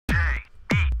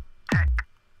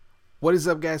What is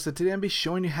up, guys? So today I'm going to be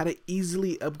showing you how to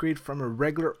easily upgrade from a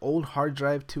regular old hard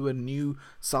drive to a new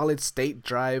solid state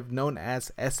drive known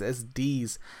as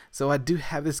SSDs. So I do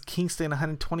have this Kingston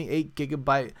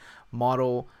 128GB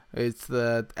model. It's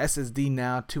the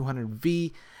SSDNow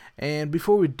V200, and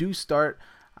before we do start,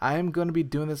 I am going to be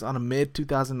doing this on a mid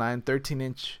 2009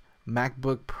 13-inch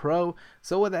Macbook Pro.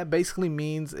 So what that basically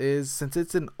means is, since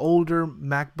it's an older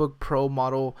MacBook Pro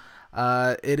model,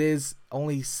 it is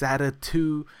only SATA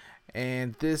 2,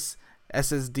 and this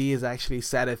SSD is actually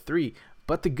SATA 3.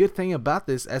 But the good thing about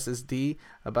this SSD,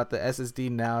 about the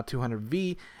SSDNow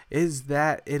V200, is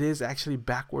that it is actually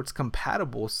backwards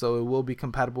compatible. So it will be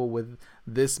compatible with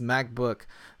this MacBook.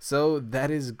 So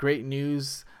that is great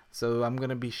news. So I'm going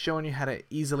to be showing you how to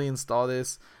easily install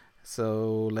this.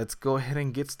 So let's go ahead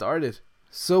and get started.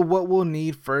 So what we'll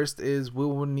need first is we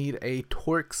will need a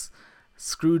Torx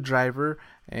screwdriver,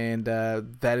 and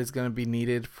that is going to be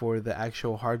needed for the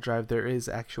actual hard drive. There is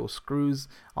actual screws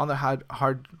on the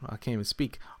I can't even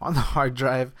speak, on the hard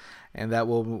drive, and that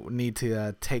will need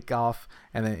to take off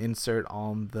and then insert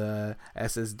on the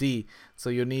SSD.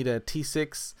 So you'll need a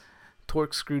T6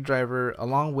 Torx screwdriver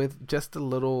along with just a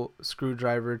little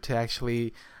screwdriver to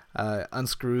actually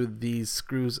unscrew these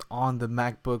screws on the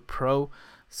MacBook Pro.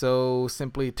 So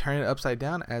simply turn it upside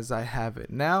down as I have it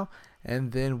now,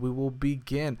 and then we will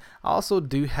begin. I also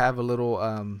do have a little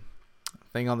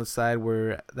thing on the side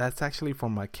where that's actually for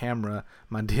my camera,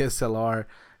 my DSLR.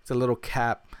 It's a little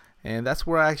cap, and that's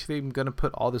where I actually am going to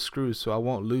put all the screws so I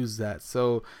won't lose that.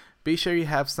 So be sure you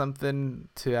have something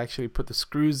to actually put the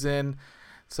screws in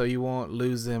so you won't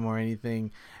lose them or anything.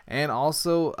 And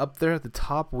also up there at the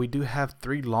top, we do have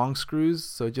 3 long screws,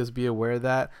 so just be aware of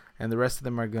that, and the rest of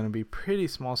them are going to be pretty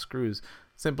small screws.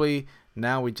 Simply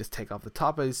now we just take off the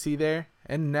top, as you see there,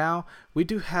 and now we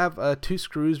do have 2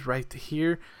 screws right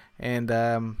here, and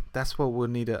that's what we'll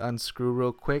need to unscrew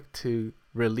real quick to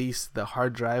release the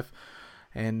hard drive.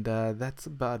 And that's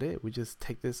about it. We just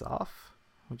take this off,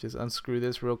 we just unscrew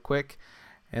this real quick,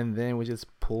 and then we just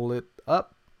pull it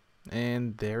up,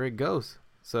 and there it goes.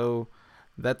 So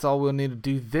that's all we'll need to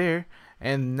do there.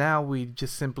 And now we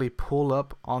just simply pull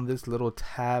up on this little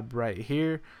tab right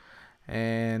here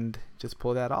and just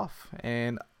pull that off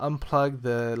and unplug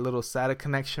the little SATA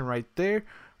connection right there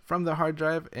from the hard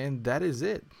drive, and that is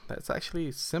it. That's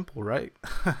actually simple, right?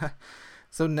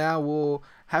 So now we'll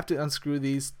have to unscrew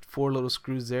these 4 little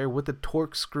screws there with the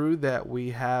Torx screw that we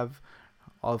have,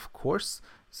 of course.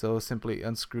 So simply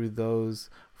unscrew those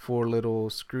 4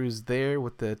 little screws there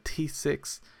with the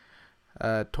T6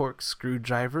 Torx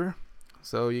screwdriver.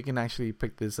 So you can actually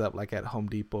pick this up like at Home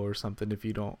Depot or something if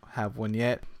you don't have one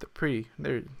yet.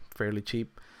 They're fairly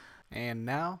cheap. And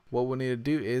now what we'll need to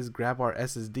do is grab our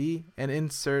SSD and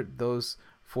insert those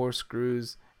 4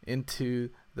 screws into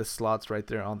the slots right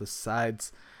there on the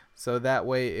sides. So that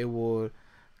way it will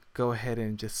go ahead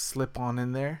and just slip on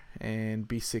in there and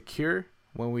be secure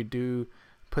when we do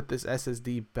put this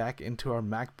SSD back into our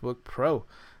MacBook Pro.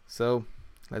 So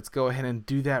let's go ahead and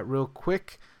do that real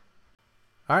quick.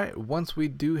 Alright, once we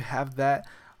do have that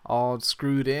all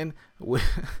screwed in,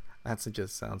 that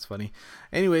just sounds funny.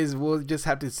 Anyways, we'll just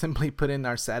have to simply put in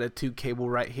our SATA 2 cable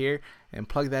right here and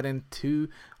plug that into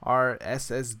our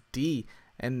SSD.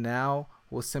 And now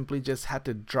we'll simply just have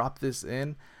to drop this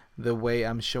in the way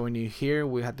I'm showing you here.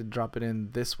 We have to drop it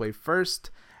in this way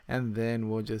first, and then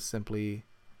we'll just simply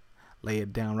lay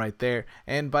it down right there.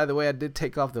 And by the way, I did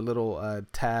take off the little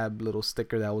little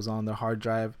sticker that was on the hard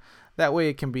drive. That way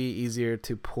it can be easier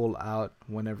to pull out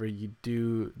whenever you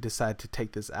do decide to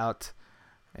take this out.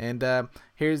 And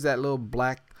here's that little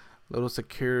black little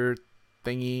secure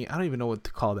thingy. I don't even know what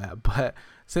to call that, but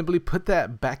simply put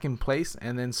that back in place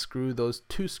and then screw those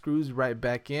 2 screws right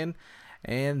back in,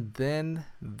 and then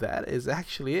that is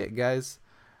actually it, guys.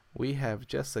 We have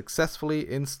just successfully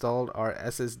installed our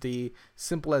SSD.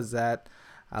 Simple as that.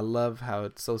 I love how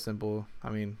it's so simple. I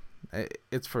mean,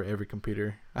 it's for every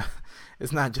computer.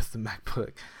 It's not just the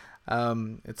MacBook.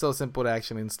 It's so simple to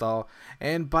actually install.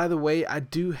 And by the way, I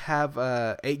do have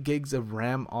 8 gigs of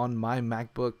RAM on my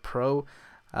MacBook Pro.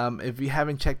 If you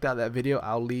haven't checked out that video,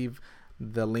 I'll leave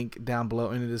the link down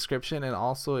below in the description. And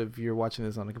also, if you're watching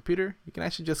this on a computer, you can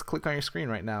actually just click on your screen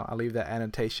right now. I'll leave that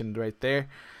annotation right there.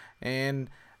 And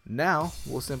now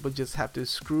we'll simply just have to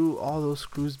screw all those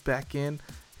screws back in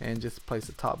and just place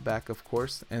the top back, of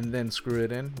course, and then screw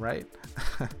it in, right?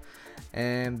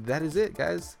 And that is it,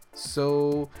 guys.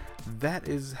 So that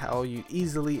is how you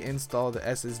easily install the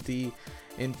SSD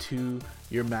into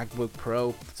your MacBook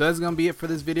Pro. So that's gonna be it for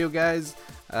this video, guys.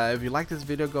 If you like this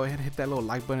video, go ahead and hit that little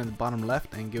like button in the bottom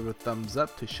left and give it a thumbs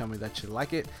up to show me that you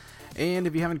like it. And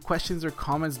if you have any questions or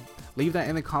comments leave that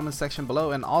in the comment section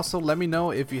below, and also let me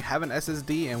know if you have an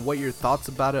SSD and what your thoughts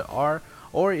about it are,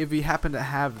 or if you happen to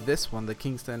have this one, the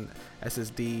Kingston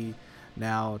SSDNow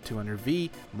V200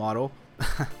 model.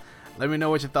 Let me know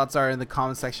what your thoughts are in the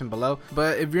comment section below.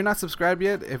 But if you're not subscribed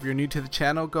yet, if you're new to the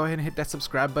channel, go ahead and hit that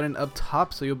subscribe button up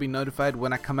top so you'll be notified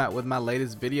when I come out with my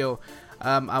latest video.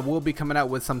 I will be coming out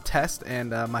with some tests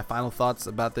and my final thoughts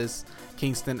about this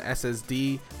Kingston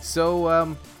SSD.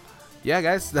 So yeah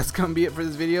guys, that's gonna be it for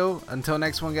this video. Until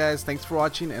next one guys, thanks for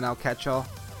watching, and I'll catch y'all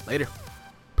later.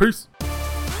 Peace.